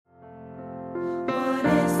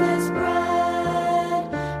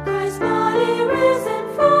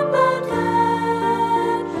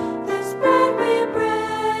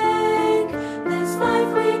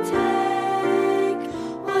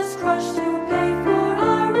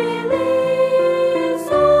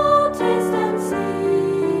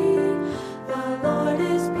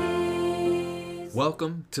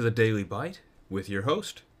Welcome to the Daily Bite with your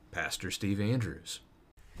host, Pastor Steve Andrews.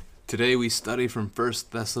 Today we study from 1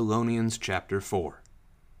 Thessalonians chapter 4.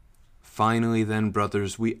 Finally then,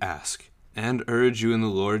 brothers, we ask and urge you in the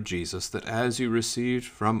Lord Jesus that as you received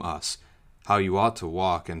from us how you ought to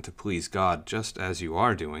walk and to please God just as you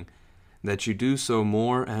are doing, that you do so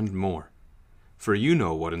more and more. For you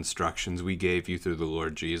know what instructions we gave you through the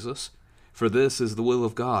Lord Jesus. For this is the will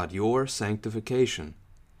of God, your sanctification,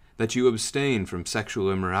 that you abstain from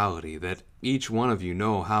sexual immorality, that each one of you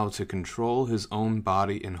know how to control his own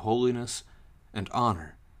body in holiness and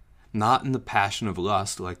honor, not in the passion of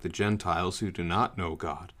lust like the Gentiles who do not know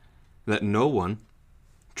God, that no one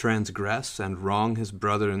transgress and wrong his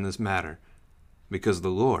brother in this matter, because the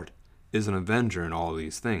Lord is an avenger in all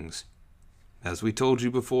these things, as we told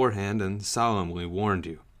you beforehand and solemnly warned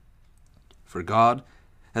you. For God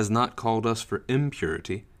has not called us for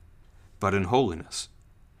impurity, but in holiness.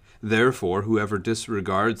 Therefore, whoever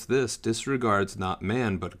disregards this disregards not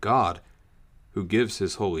man, but God, who gives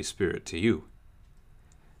his Holy Spirit to you.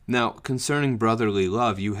 Now, concerning brotherly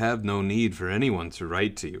love, you have no need for anyone to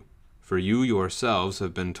write to you, for you yourselves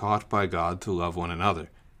have been taught by God to love one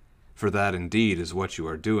another. For that indeed is what you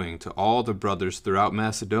are doing to all the brothers throughout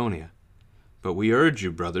Macedonia. But we urge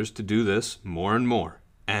you, brothers, to do this more and more,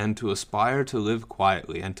 and to aspire to live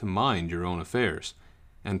quietly, and to mind your own affairs,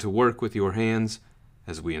 and to work with your hands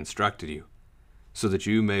as we instructed you, so that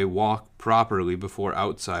you may walk properly before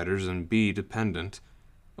outsiders and be dependent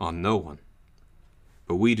on no one.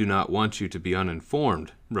 But we do not want you to be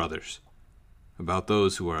uninformed, brothers, about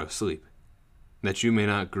those who are asleep, that you may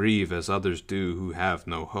not grieve as others do who have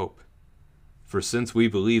no hope. For since we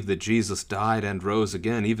believe that Jesus died and rose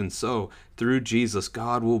again, even so, through Jesus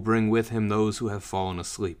God will bring with him those who have fallen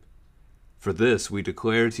asleep. For this we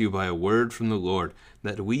declare to you by a word from the Lord,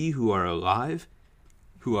 that we who are alive,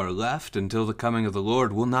 who are left until the coming of the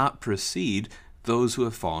Lord, will not precede those who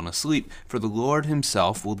have fallen asleep. For the Lord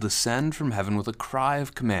himself will descend from heaven with a cry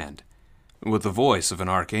of command, with the voice of an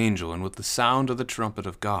archangel, and with the sound of the trumpet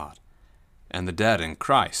of God. And the dead in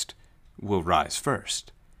Christ will rise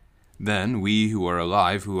first. Then we who are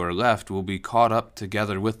alive, who are left, will be caught up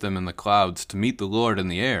together with them in the clouds to meet the Lord in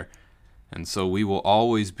the air, and so we will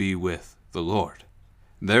always be with the Lord.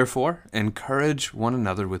 Therefore, encourage one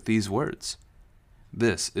another with these words.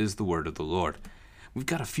 This is the word of the Lord. We've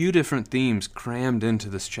got a few different themes crammed into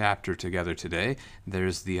this chapter together today.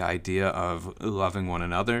 There's the idea of loving one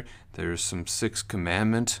another. There's some sixth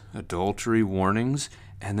commandment, adultery warnings,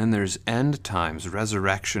 and then there's end times,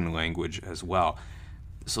 resurrection language as well.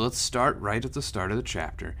 So let's start right at the start of the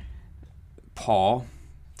chapter. Paul,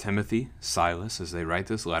 Timothy, Silas, as they write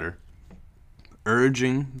this letter,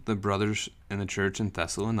 urging the brothers in the church in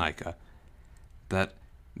Thessalonica that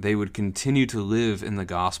they would continue to live in the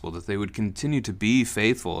gospel, that they would continue to be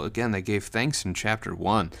faithful. Again, they gave thanks in chapter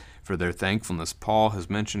 1 for their thankfulness. Paul has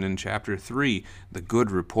mentioned in chapter 3 the good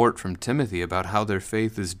report from Timothy about how their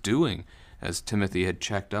faith is doing, as Timothy had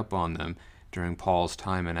checked up on them during Paul's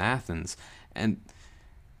time in Athens. And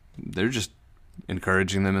they're just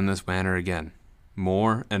encouraging them in this manner again,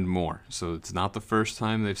 more and more. So it's not the first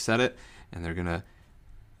time they've said it, and they're going to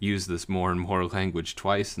use this more and more language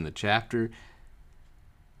twice in the chapter.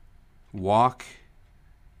 Walk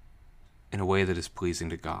in a way that is pleasing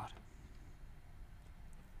to God.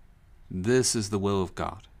 This is the will of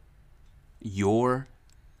God, your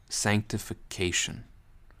sanctification.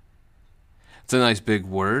 It's a nice big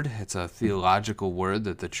word. It's a theological word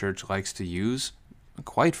that the church likes to use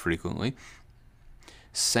quite frequently.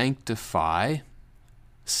 Sanctify,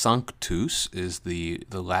 sanctus is the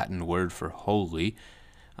Latin word for holy.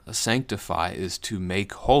 Sanctify is to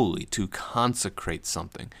make holy, to consecrate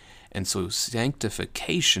something. And so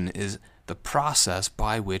sanctification is the process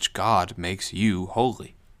by which God makes you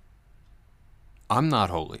holy. I'm not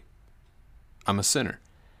holy. I'm a sinner.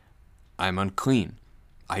 I'm unclean.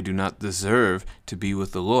 I do not deserve to be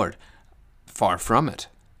with the Lord. Far from it.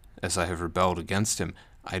 As I have rebelled against him,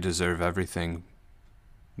 I deserve everything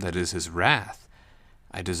that is his wrath.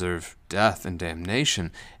 I deserve death and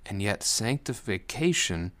damnation. And yet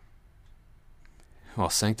sanctification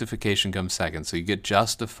comes second. So you get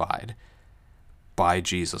justified by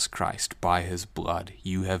Jesus Christ, by his blood.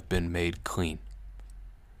 You have been made clean.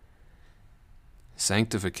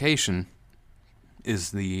 Sanctification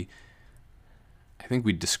is I think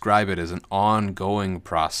we describe it as an ongoing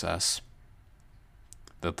process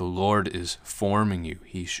that the Lord is forming you.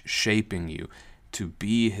 He's shaping you to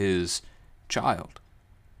be his child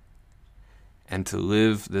and to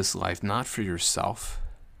live this life not for yourself,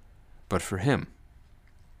 but for him.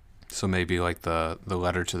 So maybe like the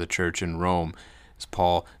letter to the church in Rome As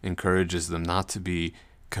Paul encourages them not to be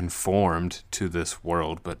conformed to this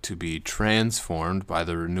world, but to be transformed by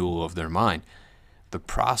the renewal of their mind. The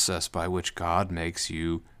process by which God makes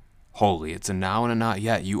you holy. It's a now and a not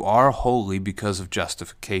yet. You are holy because of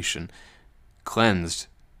justification, cleansed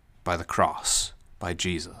by the cross, by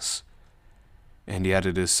Jesus. And yet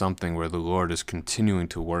it is something where the Lord is continuing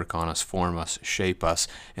to work on us, form us, shape us,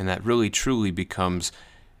 and that really truly becomes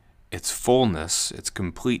its fullness, its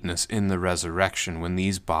completeness in the resurrection when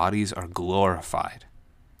these bodies are glorified.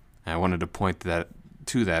 And I wanted to point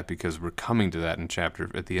to that because we're coming to that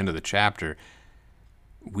at the end of the chapter.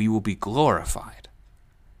 We will be glorified.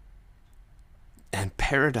 And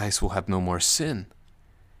paradise will have no more sin.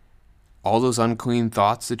 All those unclean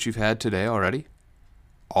thoughts that you've had today already,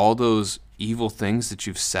 all those evil things that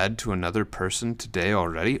you've said to another person today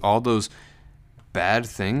already, all those bad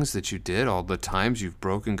things that you did, all the times you've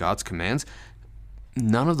broken God's commands,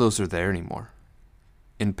 none of those are there anymore.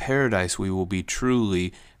 In paradise, we will be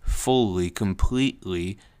truly, fully,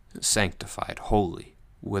 completely sanctified, holy,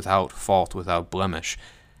 without fault, without blemish.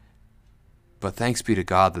 But thanks be to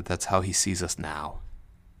God that that's how he sees us now,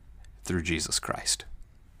 through Jesus Christ.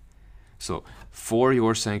 So, for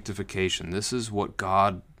your sanctification, this is what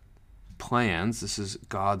God plans. This is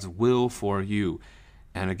God's will for you.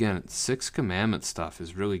 And again, 6 commandment stuff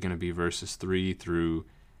is really going to be verses 3 through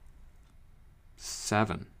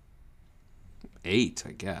 7. 8,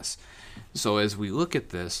 I guess. So as we look at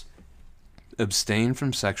this, abstain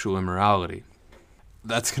from sexual immorality.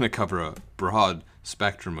 That's going to cover a broad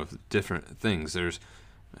spectrum of different things. There's,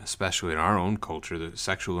 especially in our own culture, the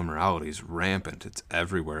sexual immorality is rampant. It's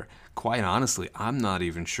everywhere. Quite honestly, I'm not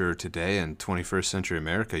even sure today in 21st century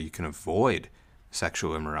America you can avoid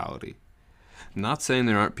sexual immorality. I'm not saying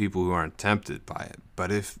there aren't people who aren't tempted by it,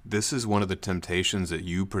 but if this is one of the temptations that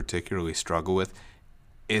you particularly struggle with,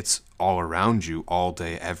 it's all around you all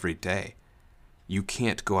day, every day. You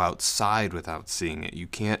can't go outside without seeing it. You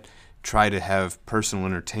can't try to have personal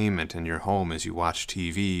entertainment in your home as you watch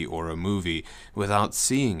TV or a movie without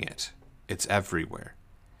seeing it. It's everywhere,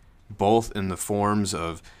 both in the forms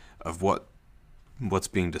of what's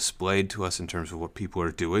being displayed to us in terms of what people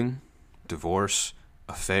are doing, divorce,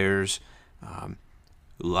 affairs,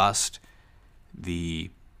 lust, the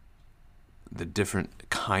different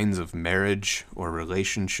kinds of marriage or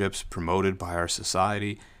relationships promoted by our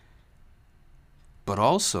society, but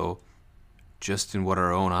also just in what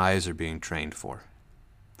our own eyes are being trained for.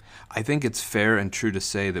 I think it's fair and true to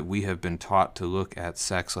say that we have been taught to look at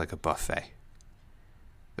sex like a buffet.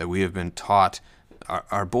 That we have been taught,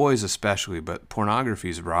 our boys especially, but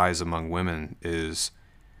pornography's rise among women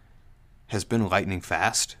has been lightning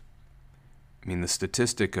fast. I mean, the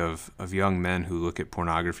statistic of young men who look at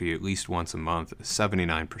pornography at least once a month is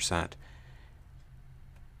 79%.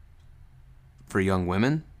 For young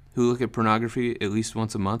women who look at pornography at least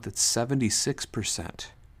once a month, it's 76%.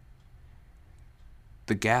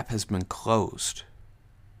 The gap has been closed.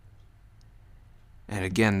 And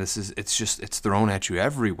again, it's thrown at you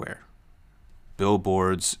everywhere.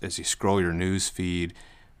 Billboards, as you scroll your news feed,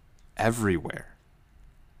 everywhere.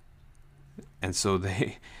 And so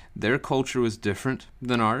their culture was different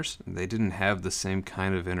than ours. They didn't have the same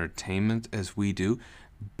kind of entertainment as we do,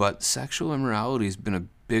 but sexual immorality has been a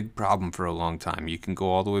big problem for a long time. You can go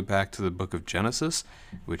all the way back to the book of Genesis,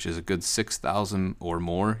 which is a good 6,000 or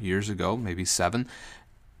more years ago, maybe 7.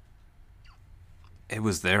 It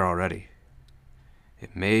was there already.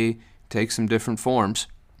 It may take some different forms.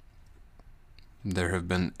 There have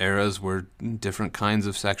been eras where different kinds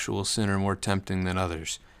of sexual sin are more tempting than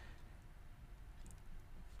others.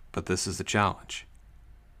 But this is the challenge.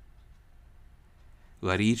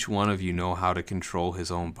 Let each one of you know how to control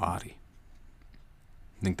his own body.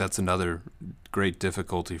 I think that's another great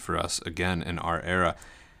difficulty for us, again, in our era.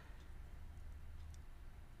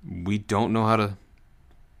 We don't know how to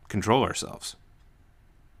control ourselves.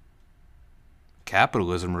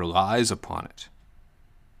 Capitalism relies upon it,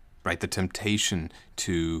 right? The temptation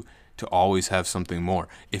to always have something more.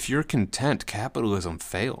 If you're content, capitalism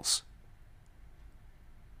fails.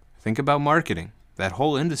 Think about marketing. That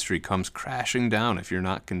whole industry comes crashing down if you're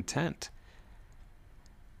not content.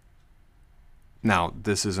 Now,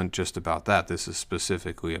 this isn't just about that. This is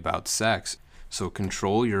specifically about sex. So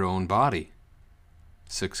control your own body.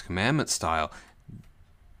 6 Commandment style.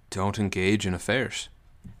 Don't engage in affairs.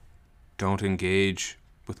 Don't engage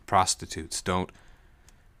with prostitutes.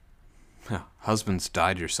 Husbands,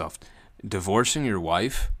 die to yourself. Divorcing your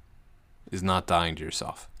wife is not dying to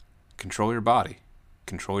yourself. Control your body.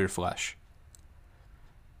 Control your flesh.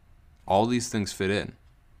 All these things fit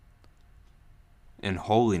in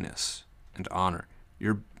holiness and honor.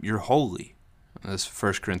 You're holy. That's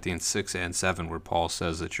 1 Corinthians 6 and 7, where Paul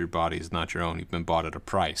says that your body is not your own. You've been bought at a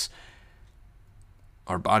price.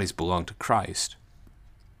 Our bodies belong to Christ.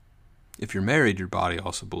 If you're married, your body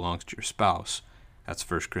also belongs to your spouse. That's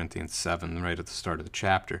 1 Corinthians 7, right at the start of the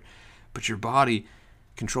chapter. But your body,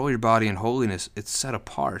 control your body in holiness, it's set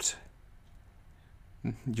apart.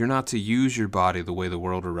 You're not to use your body the way the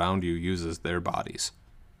world around you uses their bodies.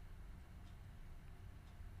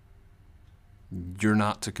 You're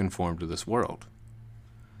not to conform to this world.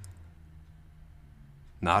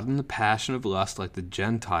 Not in the passion of lust like the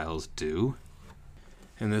Gentiles do.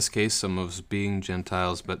 In this case, some of us being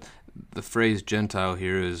Gentiles, but the phrase Gentile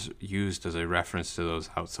here is used as a reference to those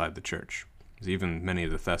outside the church. Even many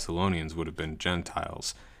of the Thessalonians would have been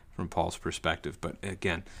Gentiles from Paul's perspective. But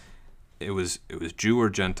again, it was Jew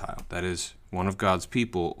or Gentile. That is, one of God's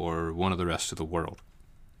people or one of the rest of the world.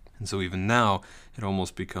 And so even now, it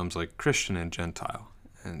almost becomes like Christian and Gentile.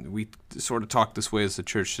 And we sort of talk this way as the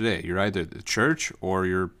church today. You're either the church or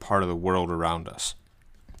you're part of the world around us.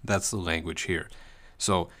 That's the language here.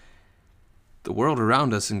 So the world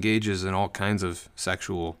around us engages in all kinds of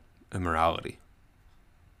sexual immorality.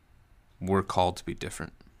 We're called to be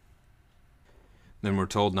different. Then we're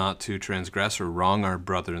told not to transgress or wrong our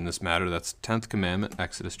brother in this matter. That's 10th commandment,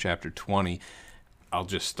 Exodus chapter 20. I'll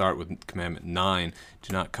just start with commandment 9.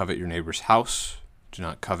 Do not covet your neighbor's house. Do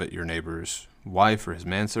not covet your neighbor's wife or his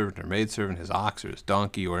manservant or maidservant, his ox or his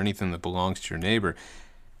donkey, or anything that belongs to your neighbor.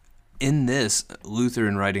 In this, Luther,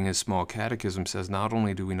 in writing his small catechism, says not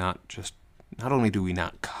only do we not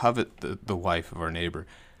covet the wife of our neighbor,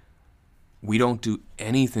 we don't do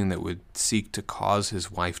anything that would seek to cause his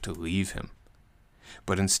wife to leave him.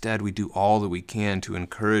 But instead, we do all that we can to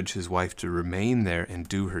encourage his wife to remain there and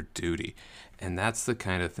do her duty. And that's the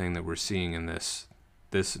kind of thing that we're seeing in this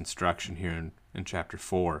instruction here in chapter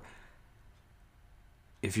 4.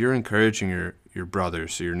 If you're encouraging your brother,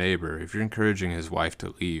 so your neighbor, if you're encouraging his wife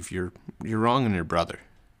to leave, you're wronging your brother.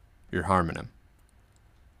 You're harming him.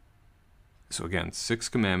 So again,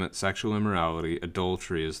 6th commandment, sexual immorality,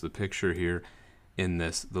 adultery is the picture here in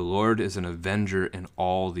this. The Lord is an avenger in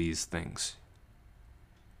all these things.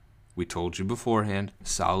 We told you beforehand,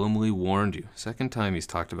 solemnly warned you. Second time he's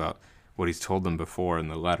talked about what he's told them before in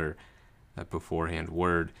the letter, that beforehand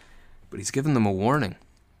word. But he's given them a warning.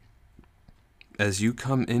 As you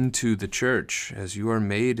come into the church, as you are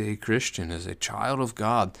made a Christian, as a child of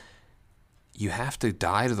God, you have to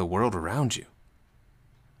die to the world around you.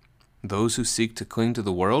 Those who seek to cling to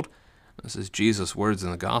the world, this is Jesus' words in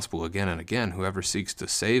the gospel again and again, whoever seeks to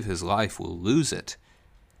save his life will lose it.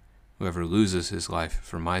 Whoever loses his life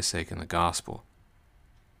for my sake in the gospel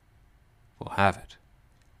will have it.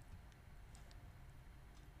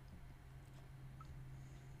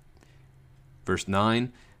 Verse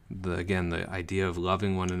 9, the idea of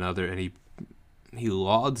loving one another, and he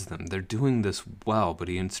lauds them. They're doing this well, but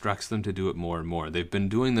he instructs them to do it more and more. They've been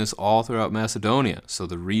doing this all throughout Macedonia, so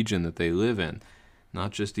the region that they live in,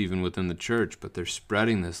 not just even within the church, but they're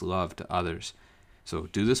spreading this love to others. So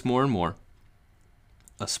do this more and more.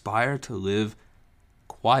 Aspire to live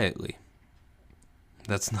quietly.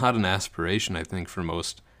 That's not an aspiration, I think, for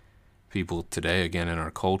most people today. Again, in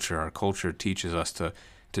our culture teaches us to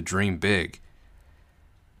dream big.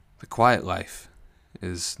 The quiet life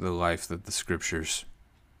is the life that the scriptures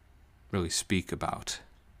really speak about,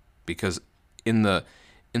 because in the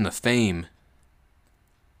fame,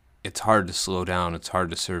 it's hard to slow down, it's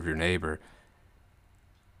hard to serve your neighbor.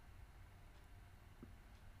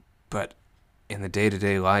 But in the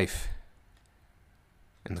day-to-day life,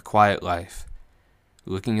 in the quiet life,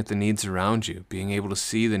 looking at the needs around you, being able to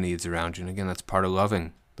see the needs around you, and again, that's part of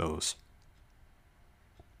loving those.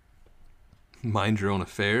 Mind your own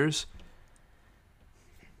affairs.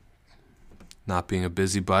 Not being a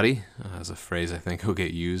busybody, as a phrase I think will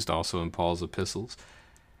get used also in Paul's epistles.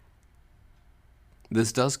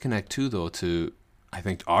 This does connect too, though, to, I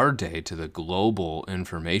think, our day, to the global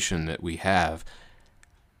information that we have.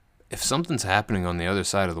 If something's happening on the other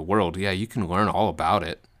side of the world, yeah, you can learn all about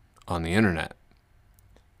it on the internet.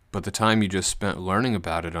 But the time you just spent learning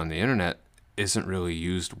about it on the internet isn't really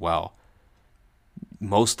used well.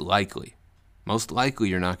 Most likely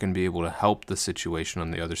you're not going to be able to help the situation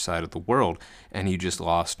on the other side of the world, and you just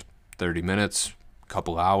lost 30 minutes, a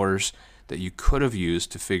couple hours that you could have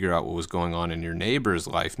used to figure out what was going on in your neighbor's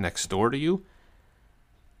life next door to you.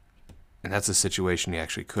 And that's a situation you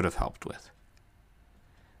actually could have helped with.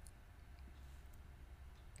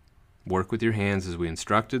 Work with your hands as we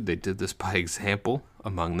instructed. They did this by example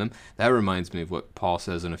among them. That reminds me of what Paul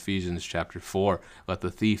says in Ephesians chapter 4. Let the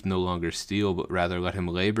thief no longer steal, but rather let him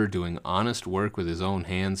labor, doing honest work with his own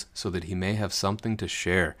hands, so that he may have something to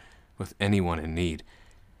share with anyone in need.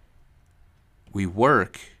 We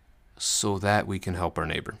work so that we can help our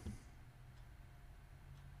neighbor.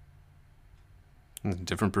 A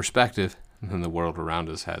different perspective than the world around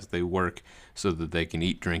us has. They work so that they can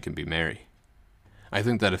eat, drink, and be merry. I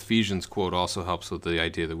think that Ephesians quote also helps with the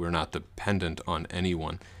idea that we're not dependent on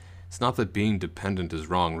anyone. It's not that being dependent is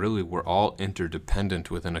wrong. Really, we're all interdependent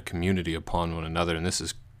within a community upon one another, and this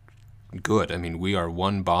is good. I mean, we are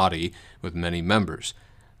one body with many members.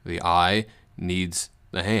 The eye needs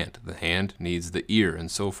the hand needs the ear, and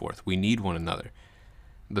so forth. We need one another.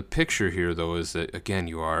 The picture here, though, is that, again,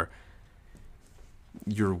 you're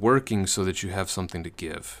working so that you have something to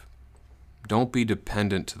give. Don't be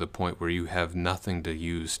dependent to the point where you have nothing to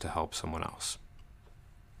use to help someone else.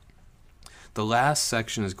 The last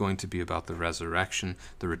section is going to be about the resurrection,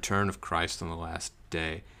 the return of Christ on the last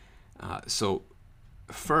day. So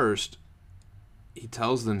first, he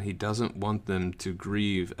tells them he doesn't want them to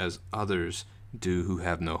grieve as others do who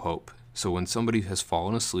have no hope. So when somebody has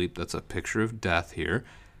fallen asleep, that's a picture of death here,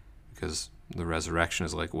 because the resurrection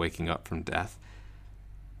is like waking up from death.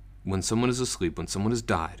 When someone is asleep, when someone has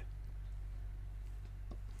died,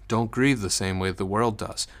 don't grieve the same way the world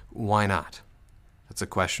does. Why not? That's a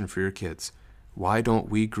question for your kids. Why don't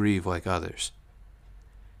we grieve like others?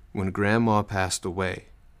 When Grandma passed away,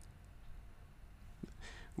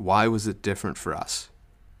 why was it different for us?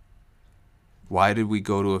 Why did we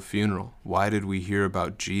go to a funeral? Why did we hear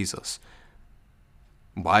about Jesus?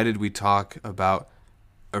 Why did we talk about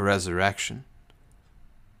a resurrection?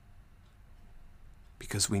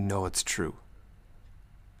 Because we know it's true.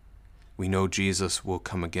 We know Jesus will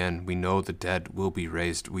come again. We know the dead will be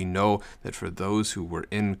raised. We know that for those who were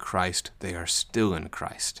in Christ, they are still in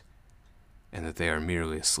Christ, and that they are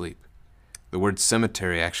merely asleep. The word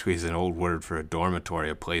cemetery actually is an old word for a dormitory,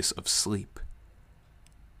 a place of sleep.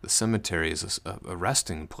 The cemetery is a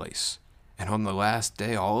resting place. And on the last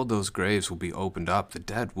day, all of those graves will be opened up. The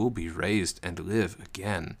dead will be raised and live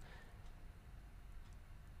again.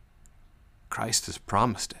 Christ has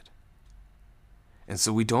promised it. And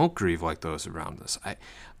so we don't grieve like those around us.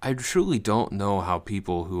 I truly don't know how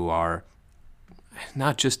people who are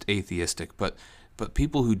not just atheistic, but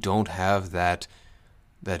people who don't have that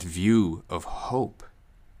view of hope,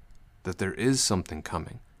 that there is something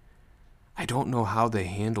coming. I don't know how they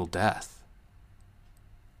handle death.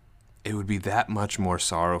 It would be that much more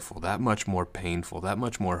sorrowful, that much more painful, that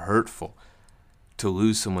much more hurtful to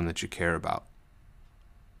lose someone that you care about.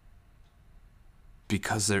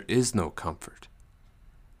 Because there is no comfort.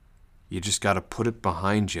 You just got to put it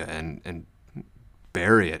behind you and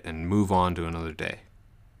bury it and move on to another day.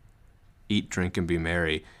 Eat, drink, and be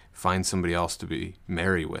merry. Find somebody else to be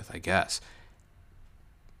merry with, I guess.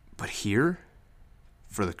 But here,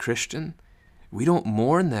 for the Christian, we don't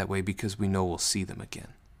mourn that way because we know we'll see them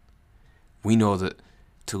again. We know that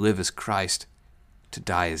to live is Christ, to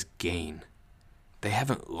die is gain. They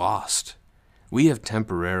haven't lost. We have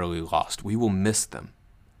temporarily lost. We will miss them.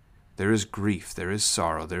 There is grief, there is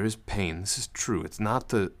sorrow, there is pain. This is true. It's not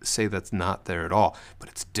to say that's not there at all, but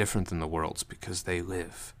it's different than the world's because they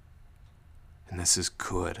live. And this is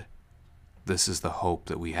good. This is the hope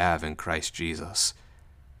that we have in Christ Jesus.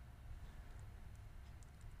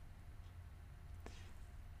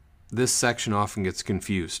 This section often gets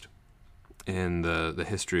confused in the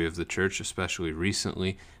history of the church, especially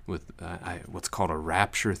recently, with what's called a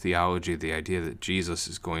rapture theology, the idea that Jesus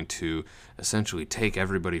is going to essentially take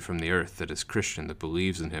everybody from the earth that is Christian, that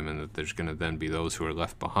believes in him, and that there's going to then be those who are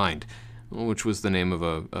left behind, which was the name of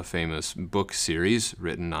a famous book series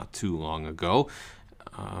written not too long ago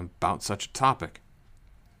about such a topic.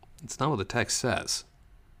 It's not what the text says.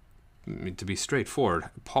 I mean, to be straightforward,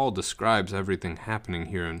 Paul describes everything happening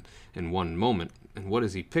here in one moment. And what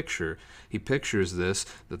does he picture? He pictures this,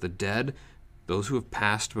 that the dead, those who have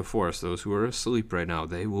passed before us, those who are asleep right now,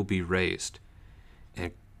 they will be raised.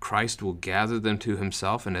 And Christ will gather them to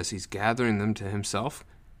himself, and as he's gathering them to himself,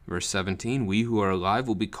 verse 17, we who are alive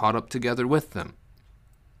will be caught up together with them.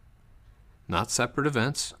 Not separate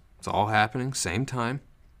events. It's all happening, same time.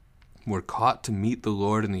 We're caught to meet the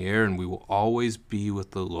Lord in the air, and we will always be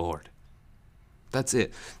with the Lord. That's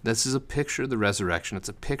it. This is a picture of the resurrection. It's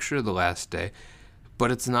a picture of the last day,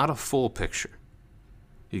 but it's not a full picture.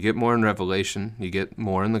 You get more in Revelation, you get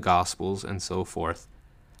more in the Gospels, and so forth.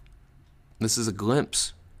 This is a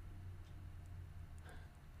glimpse.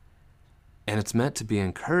 And it's meant to be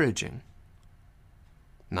encouraging,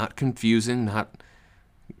 not confusing, not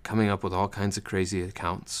coming up with all kinds of crazy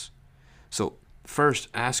accounts. So first,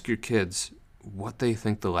 ask your kids what they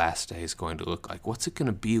think the last day is going to look like. What's it going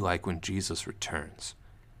to be like when Jesus returns?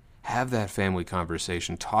 Have that family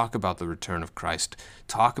conversation. Talk about the return of Christ.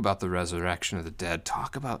 Talk about the resurrection of the dead.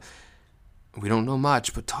 Talk about, we don't know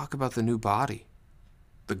much, but talk about the new body,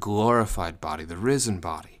 the glorified body, the risen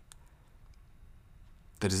body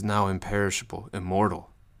that is now imperishable,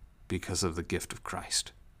 immortal, because of the gift of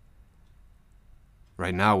Christ.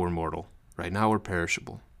 Right now we're mortal. Right now we're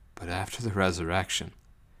perishable. But after the resurrection,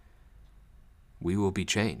 we will be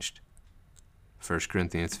changed. 1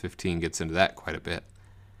 Corinthians 15 gets into that quite a bit.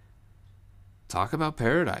 Talk about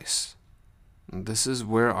paradise. This is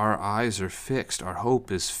where our eyes are fixed. Our hope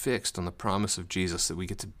is fixed on the promise of Jesus, that we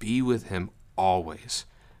get to be with him always,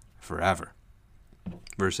 forever.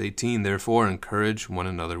 Verse 18, therefore encourage one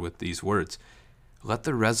another with these words. Let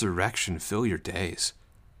the resurrection fill your days.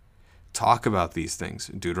 Talk about these things.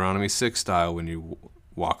 Deuteronomy 6 style, when you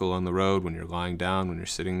walk along the road, when you're lying down, when you're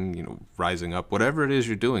sitting, rising up, whatever it is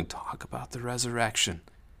you're doing, talk about the resurrection.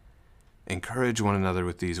 Encourage one another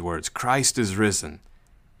with these words. Christ is risen.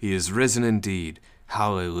 He is risen indeed.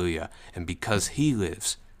 Hallelujah. And because he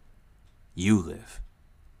lives, you live.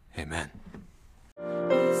 Amen.